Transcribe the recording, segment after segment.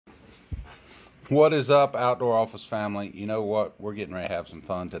What is up, Outdoor Office family? You know what? We're getting ready to have some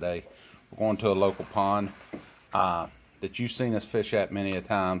fun today. We're going to a local pond that you've seen us fish at many a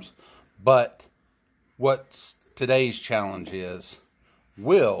times. But what today's challenge is,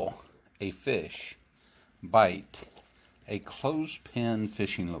 will a fish bite a clothespin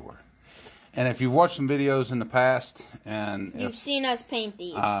fishing lure? And if you've watched some videos in the past, and you've seen us paint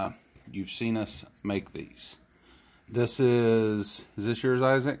these, you've seen us make these. This is this yours,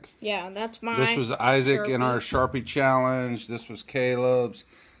 Isaac? Yeah, that's mine. This was Isaac Sharpie. in our Sharpie challenge. This was Caleb's.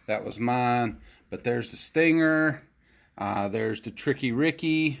 That was mine. But there's the Stinger. There's the Tricky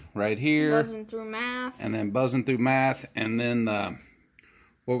Ricky right here. Buzzing through math. And then Buzzing Through Math. And then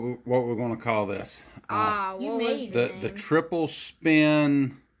what we're going to call this? The Triple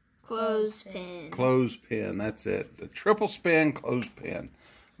Spin Clothespin. Clothespin. That's it. The Triple Spin Clothespin.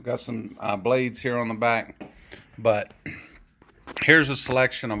 We've got some blades here on the back. But here's a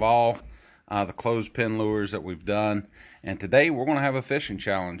selection of all the clothespin lures that we've done. And today we're going to have a fishing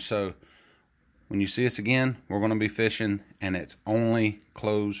challenge. So when you see us again, we're going to be fishing. And it's only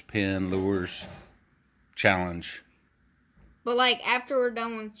clothespin lures challenge. But like after we're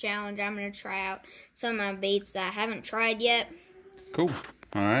done with the challenge, I'm going to try out some of my baits that I haven't tried yet. Cool.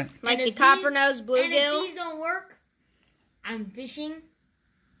 All right. Like the copper nose bluegill. And if these don't work, I'm fishing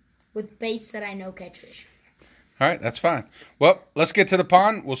with baits that I know catch fish. All right, that's fine. Well, let's get to the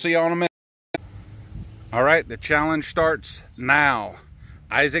pond. We'll see you all in a minute. All right, the challenge starts now.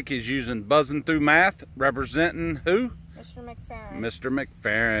 Isaac is using Buzzing Through Math, representing who? Mr. McFerrin. Mr.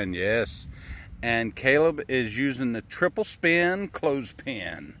 McFerrin, yes. And Caleb is using the Triple Spin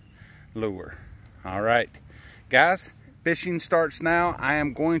Clothespin lure. All right, guys, fishing starts now. I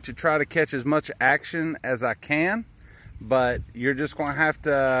am going to try to catch as much action as I can, but you're just going to have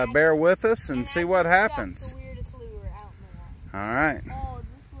to bear with us and see what happens. All right. Oh,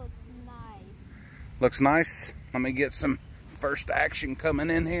 this looks nice. Looks nice. Let me get some first action coming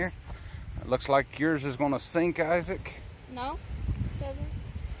in here. It looks like yours is going to sink, Isaac. No, it doesn't.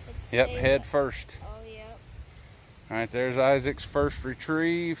 Yep, head first. Oh, yep. All right, there's Isaac's first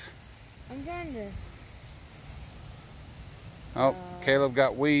retrieve. I'm trying to... Oh, Caleb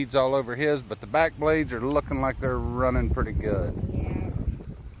got weeds all over his, but the back blades are looking like they're running pretty good. Yeah.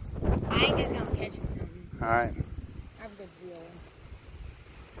 I think it's going to catch me something. All right. I have a good feeling.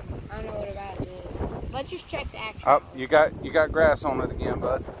 I don't know what about it is. Let's just check the action. Oh, you got grass on it again,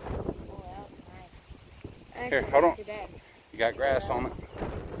 bud. Oh, that was nice. Here, hold on. You got grass on it.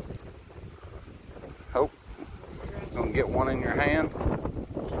 Hope. Gonna get one in your hand.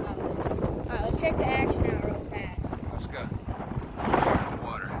 Alright, let's check the action out real fast. Let's go.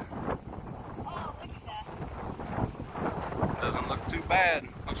 Water. Oh, look at that. Doesn't look too bad.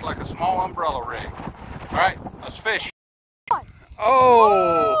 Looks like a small umbrella rig. All right, let's fish.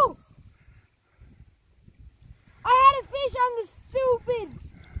 Oh! Woo! I had a fish on the stupid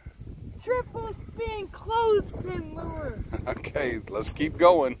triple spin clothespin lure. Okay, let's keep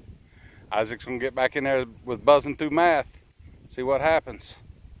going. Isaac's gonna get back in there with Buzzing Through Math. See what happens.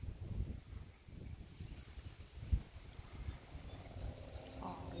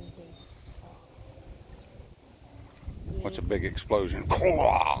 What's a big explosion?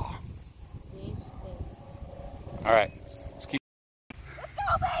 All right, let's keep. Let's go,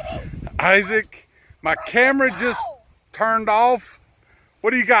 baby! Isaac, my camera just turned off.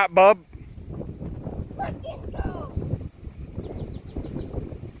 What do you got, bub? Let's go!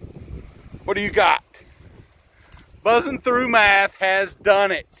 What do you got? Buzzing Through Math has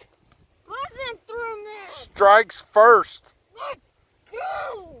done it. Buzzing through math! Strikes first. Let's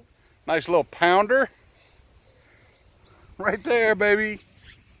go! Nice little pounder. Right there, baby.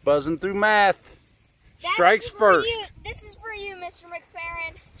 Buzzing Through Math. Strikes first. This is for you, Mr.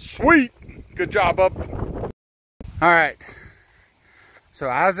 McFerrin. Sweet. Good job, bub. All right. So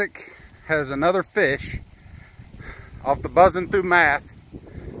Isaac has another fish off the Buzzing Through Math.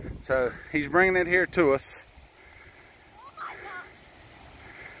 So he's bringing it here to us. Oh my God.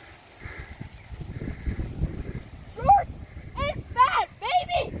 Short and fat,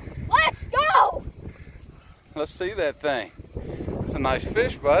 baby. Let's go. Let's see that thing. It's a nice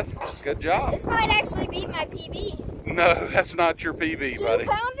fish, bud. Good job. This might actually beat my PB. No, that's not your PB, buddy. 2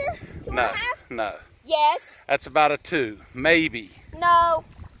 pounder? 2 No, and a half? no. Yes. That's about a 2, maybe. No.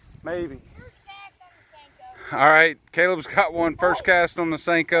 Maybe. First cast on the All right, Caleb's got one first cast on the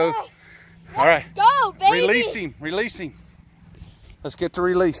Senko. Senko. All right. Let's go, baby. Release him, release him. Let's get the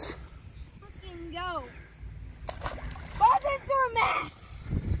release. Fucking go. Buzzing Through Math.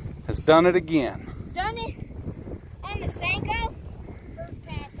 Has done it again. Done it on the Senko. First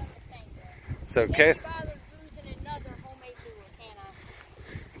cast on the Senko. So Can't be bothered losing another homemade lure, can I?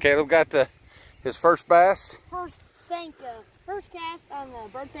 Caleb got the His first bass. First Sanka. First cast on the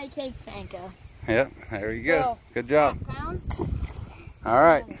birthday cake Sanka. Yep, there you go. Well, good job. Pound. All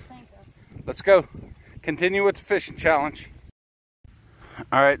right, let's go. Continue with the fishing challenge.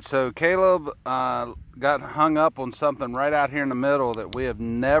 All right, so Caleb got hung up on something right out here in the middle that we have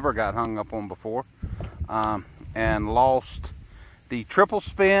never got hung up on before, and lost the triple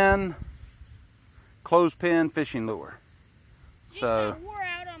spin clothespin fishing lure. So wore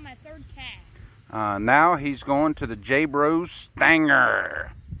out on my third cast. now he's going to the J-Bros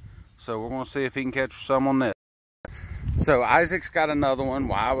Stanger. So we're going to see if he can catch some on this. So Isaac's got another one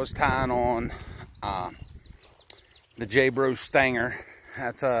while I was tying on the J-Bros Stanger.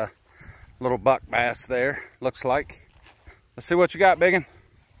 That's a little buck bass there, looks like. Let's see what you got, biggin.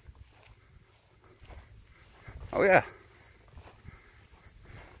 Oh yeah.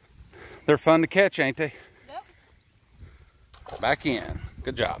 They're fun to catch, ain't they? Yep. Back in.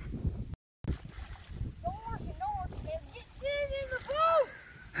 Good job.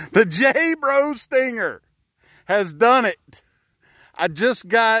 The J-Bros Stinger has done it. I just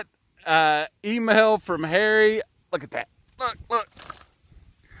got email from Harry. Look at that. Look, look.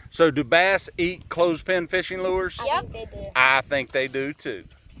 So do bass eat clothespin fishing lures? Yep. I think they do. I think they do too.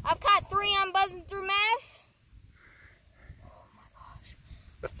 I've caught 3 on Buzzing Through Math. Oh my gosh.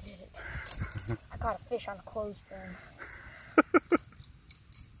 I did it. I caught a fish on a clothespin.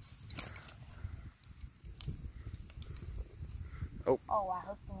 Oh. Oh, I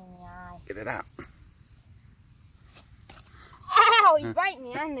hooked him in the eye. Get it out. Ow, he's biting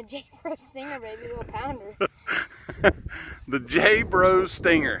me. I'm the J-Bros Stinger, baby, little pounder. The J-Bros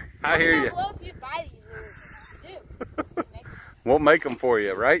Stinger. I hear you. I'd if you'd buy these lures. We'll make them for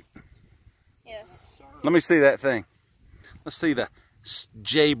you, right? Yes. Let me see that thing. Let's see the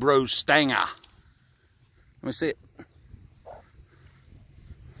J-Bros Stinger. Let me see it.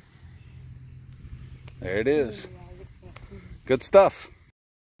 There it is. Good stuff.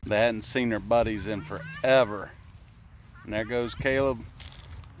 They hadn't seen their buddies in forever. And there goes Caleb.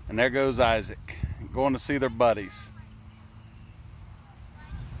 And there goes Isaac. Going to see their buddies.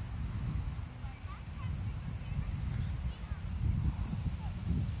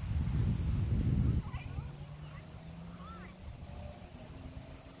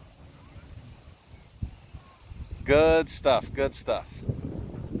 Good stuff, good stuff.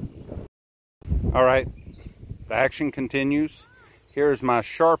 All right, the action continues. Here's my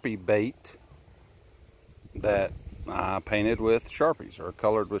Sharpie bait that I painted with Sharpies or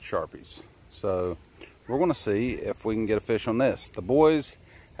colored with Sharpies. So we're gonna see if we can get a fish on this. The boys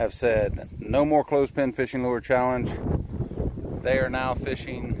have said no more clothespin fishing lure challenge. They are now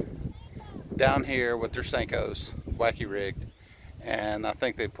fishing down here with their Senkos, wacky rigged, and I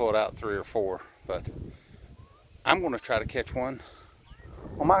think they pulled out 3 or 4, but I'm going to try to catch one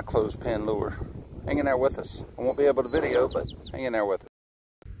on my clothespin lure. Hang in there with us. I won't be able to video, but hang in there with us.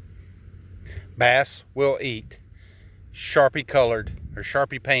 Bass will eat Sharpie colored or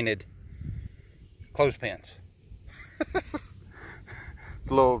Sharpie painted clothespins.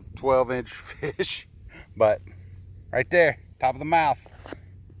 It's a little 12-inch fish, but right there, top of the mouth.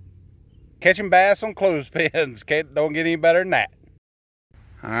 Catching bass on clothespins. Don't get any better than that.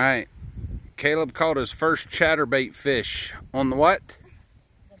 All right. Caleb caught his first chatterbait fish on the what?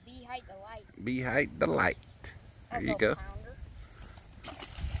 The Beehite Delight. Beehite Delight. There you go.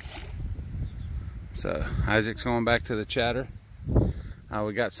 So Isaac's going back to the chatter.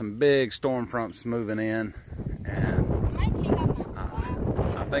 We got some big storm fronts moving in, and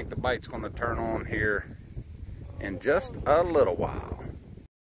I think the bite's going to turn on here in just a little while.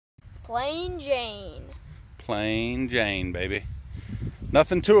 Plain Jane. Plain Jane, baby.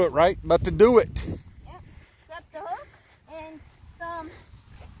 Nothing to it, right? But to do it. Yep. Except the hook and some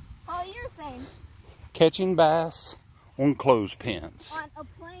polyurethane. Catching bass on clothespins. On a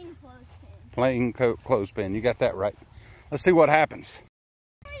plain clothespin. Plain clothespin. You got that right. Let's see what happens.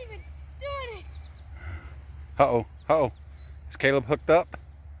 I'm not even doing it. Uh-oh. Uh-oh. Is Caleb hooked up?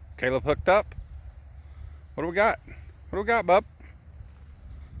 Caleb hooked up? What do we got? What do we got, bub?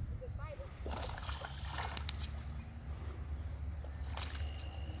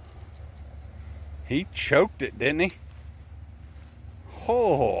 He choked it, didn't he?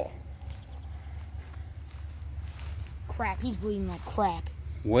 Oh. Crap, he's bleeding like crap.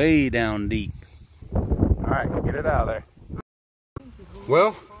 Way down deep. All right, get it out of there.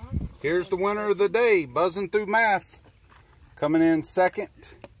 Well, here's the winner of the day, Buzzing Through Math. Coming in second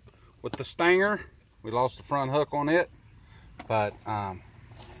with the Stanger. We lost the front hook on it, but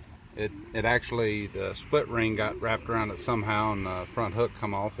it actually, the split ring got wrapped around it somehow and the front hook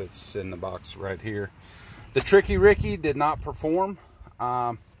come off. It's in the box right here. The Tricky Ricky did not perform.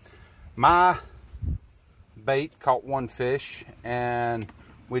 My bait, caught one fish, and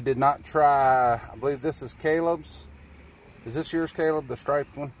we did not try, I believe this is Caleb's. Is this yours, Caleb, the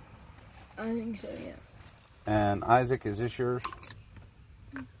striped one? I think so, yes. And Isaac, is this yours?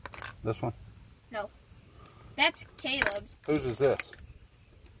 This one? No. That's Caleb's. Whose is this?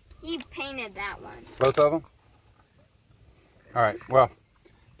 He painted that one. Both of them? All right, well,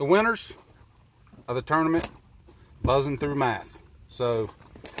 the winners of the tournament, Buzzing Through Math. So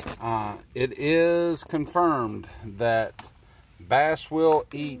it is confirmed that Bass will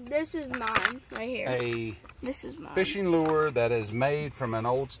eat This is mine, right here. This is mine. Fishing lure that is made from an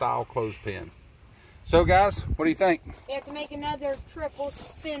old style clothespin. So guys, what do you think? We have to make another triple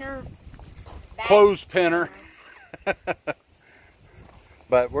spinner. Clothespinner.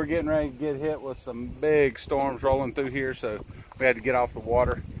 But we're getting ready to get hit with some big storms rolling through here, so we had to get off the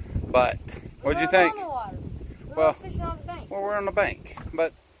water. But what'd you think? On the water. Well, fishing on the bank. Well, we're on the bank,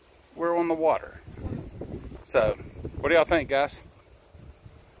 but we're on the water. So, what do y'all think, guys?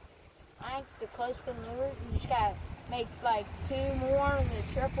 I think the clothespin lures, you just gotta make like 2 more of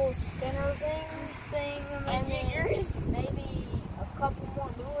the triple spinner and maybe a couple more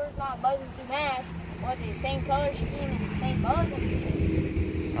lures, not Buzzing Through Math, with the same color scheme and the same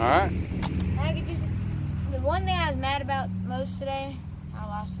buzzing. All right. I could just, the one thing I was mad about most today, I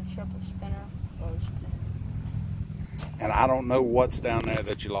lost a triple spinner. And I don't know what's down there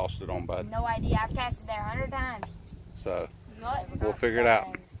that you lost it on, bud. No idea. I've casted there 100 times. So, But we'll figure it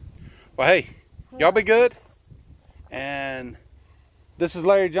out. Well, hey, y'all be good. And this is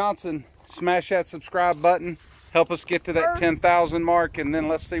Larry Johnson. Smash that subscribe button. Help us get to that 10,000 mark, and then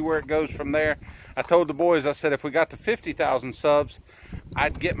let's see where it goes from there. I told the boys, I said, if we got to 50,000 subs,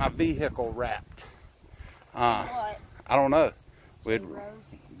 I'd get my vehicle wrapped. What? I don't know. We'd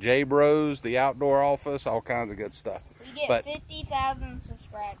J Bros, the outdoor office, all kinds of good stuff. We get 50,000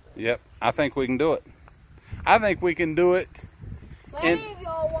 subscribers. Yep, I think we can do it. I think we can do it. Let any of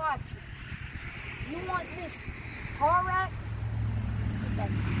y'all watch it. You want this car wrapped?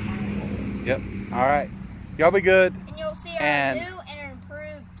 Yep. All right. Y'all be good. And you'll see our new and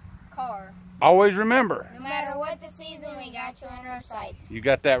improved car. Always remember. No matter what the season, we got you in our sights. You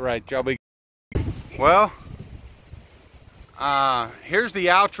got that right. Y'all be good. Well, here's the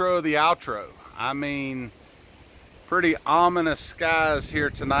outro of the outro. I mean, pretty ominous skies here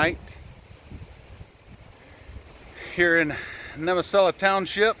tonight. Here in Nemasela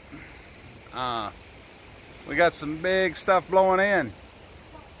Township. We got some big stuff blowing in.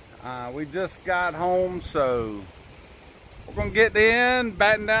 We just got home, so we're gonna get in,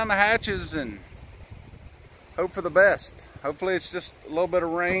 batten down the hatches, and hope for the best. Hopefully it's just a little bit of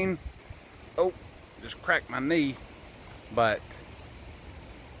rain. Oh, just cracked my knee. But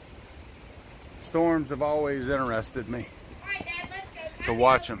storms have always interested me. All right, Dad, let's go. To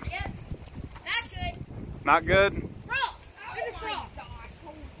watch them. Yep. Not good. Not good? Bro, oh my gosh.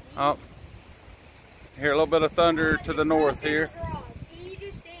 Oh, here a little bit of thunder to the north here. Can you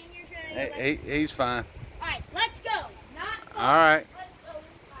just stay in here? He's fine. All right, let's go. All right.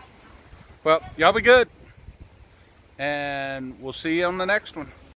 Well, y'all be good. And we'll see you on the next one.